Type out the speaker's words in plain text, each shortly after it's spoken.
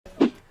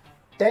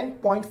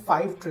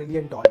$10.5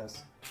 trillion.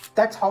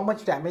 That's how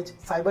much damage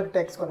cyber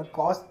attacks gonna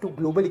cause to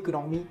global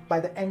economy by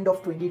the end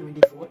of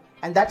 2024,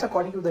 and that's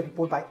according to the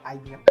report by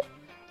IBM.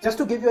 Just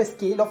to give you a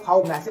scale of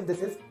how massive this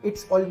is,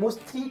 it's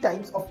almost 3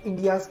 times of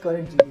India's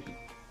current GDP.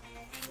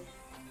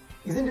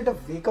 Isn't it a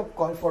wake-up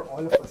call for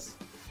all of us?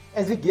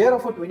 As we gear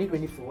up for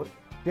 2024,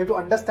 we have to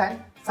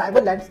understand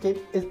cyber landscape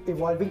is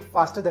evolving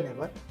faster than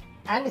ever,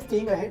 and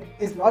staying ahead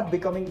is not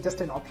becoming just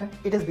an option,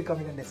 it is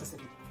becoming a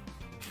necessity.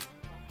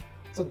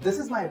 So this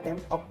is my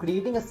attempt of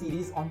creating a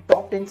series on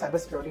top 10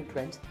 cybersecurity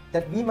trends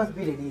that we must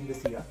be ready in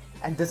this year,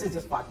 and this is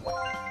just part 1.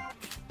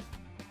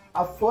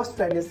 Our first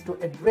trend is to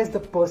address the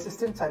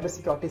persistent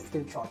cybersecurity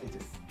skill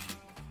shortages.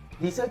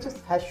 Researchers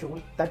have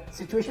shown that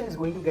situation is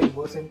going to get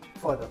worsened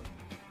further,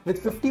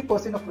 with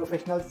 50% of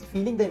professionals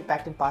feeling the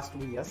impact in past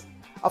 2 years.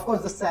 Of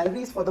course, the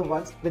salaries for the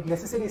ones with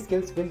necessary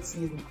skills will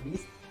see an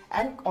increase,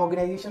 and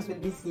organizations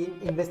will be seen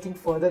investing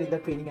further in the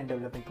training and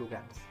development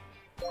programs.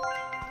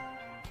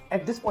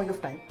 At this point of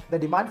time, the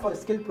demand for a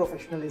skilled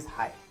professional is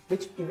high,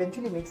 which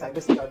eventually makes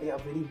cybersecurity a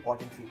very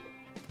important field.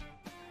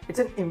 It's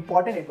an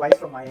important advice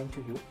from my end to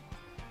you.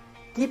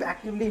 Keep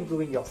actively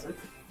improving yourself,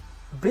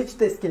 bridge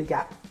the skill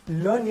gap,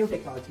 learn new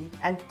technology,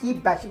 and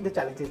keep bashing the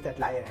challenges that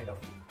lie ahead of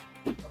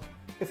you.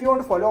 If you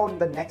want to follow on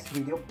the next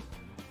video,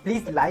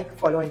 please like,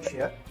 follow and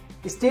share.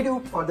 Stay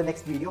tuned for the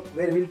next video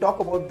where we'll talk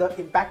about the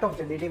impact of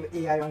generative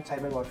AI on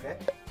cyber warfare.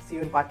 See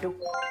you in part 2.